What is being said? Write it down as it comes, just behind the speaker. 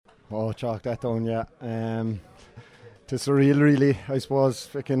Oh, chalk that down, yeah. To surreal, really. I suppose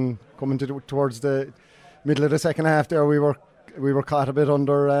coming towards the middle of the second half there, we were caught a bit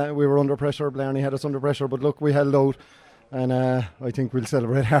under. We were under pressure. Blarney had us under pressure, but look, we held out, and I think we'll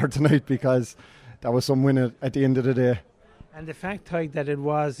celebrate hard tonight because that was some win at the end of the day. And the fact, Tadgh, that it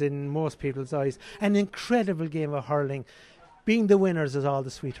was, in most people's eyes, an incredible game of hurling. Being the winners is all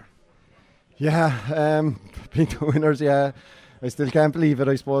the sweeter. Yeah, being the winners, yeah. I still can't believe it,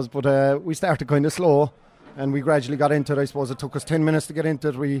 I suppose, but we started kind of slow and we gradually got into it. I suppose it took us 10 minutes to get into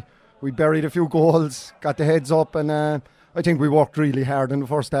it. We buried a few goals, got the heads up, and I think we worked really hard in the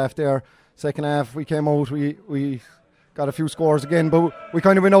first half there. Second half, we came out, we got a few scores again, but we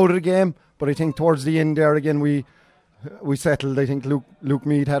kind of went out of the game. But I think towards the end there again, we settled. I think Luke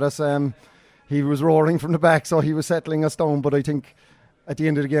Meade had us, he was roaring from the back, so he was settling us down. But I think at the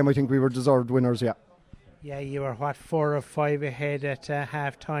end of the game, I think we were deserved winners, yeah. Yeah, you were 4 or 5 ahead at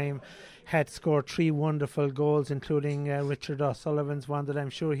half time. Had scored 3 wonderful goals, including Richard O'Sullivan's one that I'm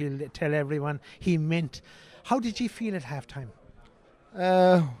sure he'll tell everyone he meant. How did you feel at half time?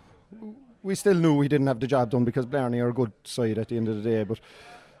 We still knew we didn't have the job done because Blarney are a good side at the end of the day. But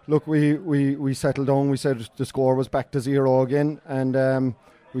look, we settled down. We said the score was back to 0 again, and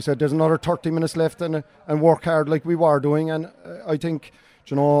we said there's another 30 minutes left and work hard like we were doing. And I think,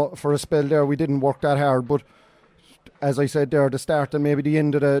 for a spell there, we didn't work that hard. But as I said there, the start and maybe the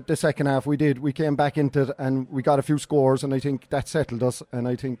end of the second half, we did. We came back into it and we got a few scores, and I think that settled us. And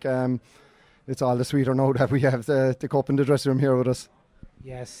I think it's all the sweeter now that we have the cup in the dressing room here with us.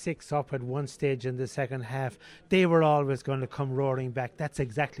 Yeah, 6 up at one stage in the second half. They were always going to come roaring back. That's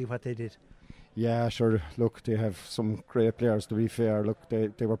exactly what they did. Yeah, sure. Look, they have some great players, to be fair. Look,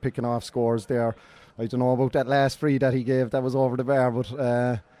 they were picking off scores there. I don't know about that last free that he gave. That was over the bar,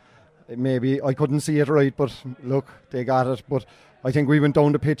 but maybe I couldn't see it right. But look, they got it. But I think we went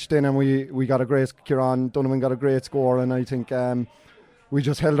down the pitch then and we got a great, Kieran Donovan got a great score, and I think we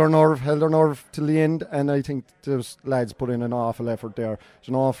just held our nerve till the end, and I think those lads put in an awful effort there.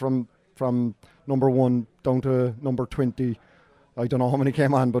 From number 1 down to number 20, I don't know how many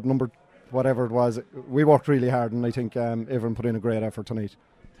came on, but whatever it was, we worked really hard, and I think everyone put in a great effort tonight.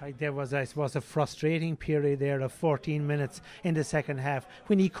 There was, I suppose, a frustrating period there of 14 minutes in the second half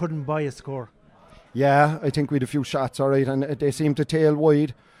when he couldn't buy a score. Yeah, I think we had a few shots, all right, and they seemed to tail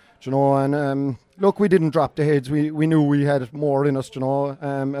wide, and look, we didn't drop the heads. We knew we had more in us,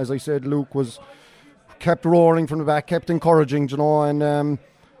 as I said, Luke kept roaring from the back, kept encouraging, and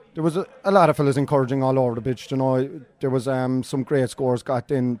there was a lot of fellas encouraging all over the pitch, there was some great scores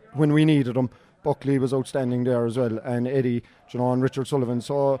got in when we needed them. Buckley was outstanding there as well, and Eddie, and Richard Sullivan.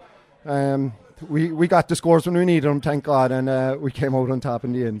 So we got the scores when we needed them, thank God, and we came out on top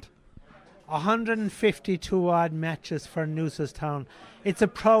in the end. 152 odd matches for Newcestown. It's a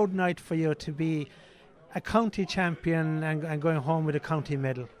proud night for you to be a county champion and going home with a county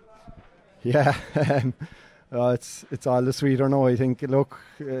medal. Yeah, it's all the sweeter now, I think. Look,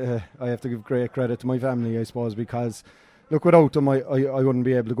 I have to give great credit to my family, I suppose, because look, without them, I wouldn't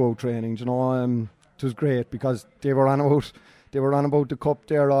be able to go training. It was great because they were on about the cup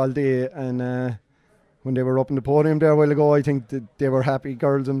there all day, and when they were up in the podium there a while ago, I think they were happy,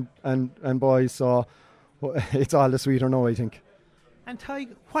 girls and boys. So it's all the sweeter now, I think. And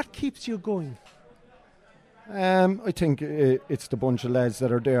Tadgh, what keeps you going? I think it's the bunch of lads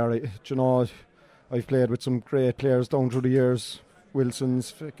that are there. I've played with some great players down through the years,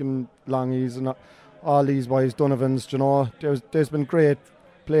 Wilsons, fucking Longies, and all these boys, Donovans. There's been great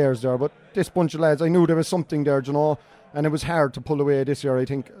players there, but this bunch of lads, I knew there was something there, and it was hard to pull away this year. I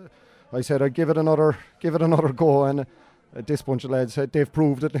think I said I'd give it another go, and this bunch of lads, they've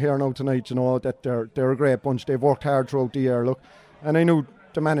proved it here now tonight. That they're a great bunch. They've worked hard throughout the year. Look, and I knew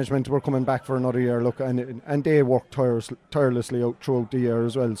the management were coming back for another year. Look, and they worked tirelessly out throughout the year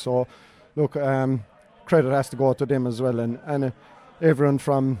as well. So, look, credit has to go to them as well, and everyone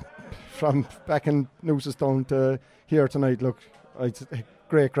from back in Newcestown to here tonight. Look,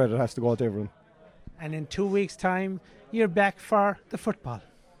 great credit has to go to everyone. And in 2 weeks' time, you're back for the football.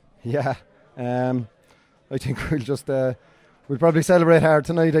 Yeah, I think we'll probably celebrate hard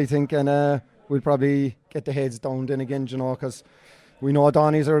tonight, I think, and we'll probably get the heads down then again, because we know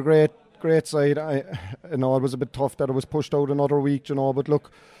Donnies are a great side. I know it was a bit tough that it was pushed out another week, but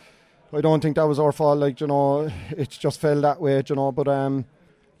look, I don't think that was our fault, it just fell that way, but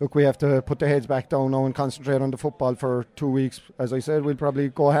look, we have to put the heads back down now and concentrate on the football for 2 weeks. As I said, we'll probably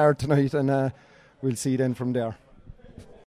go hard tonight, and we'll see then from there.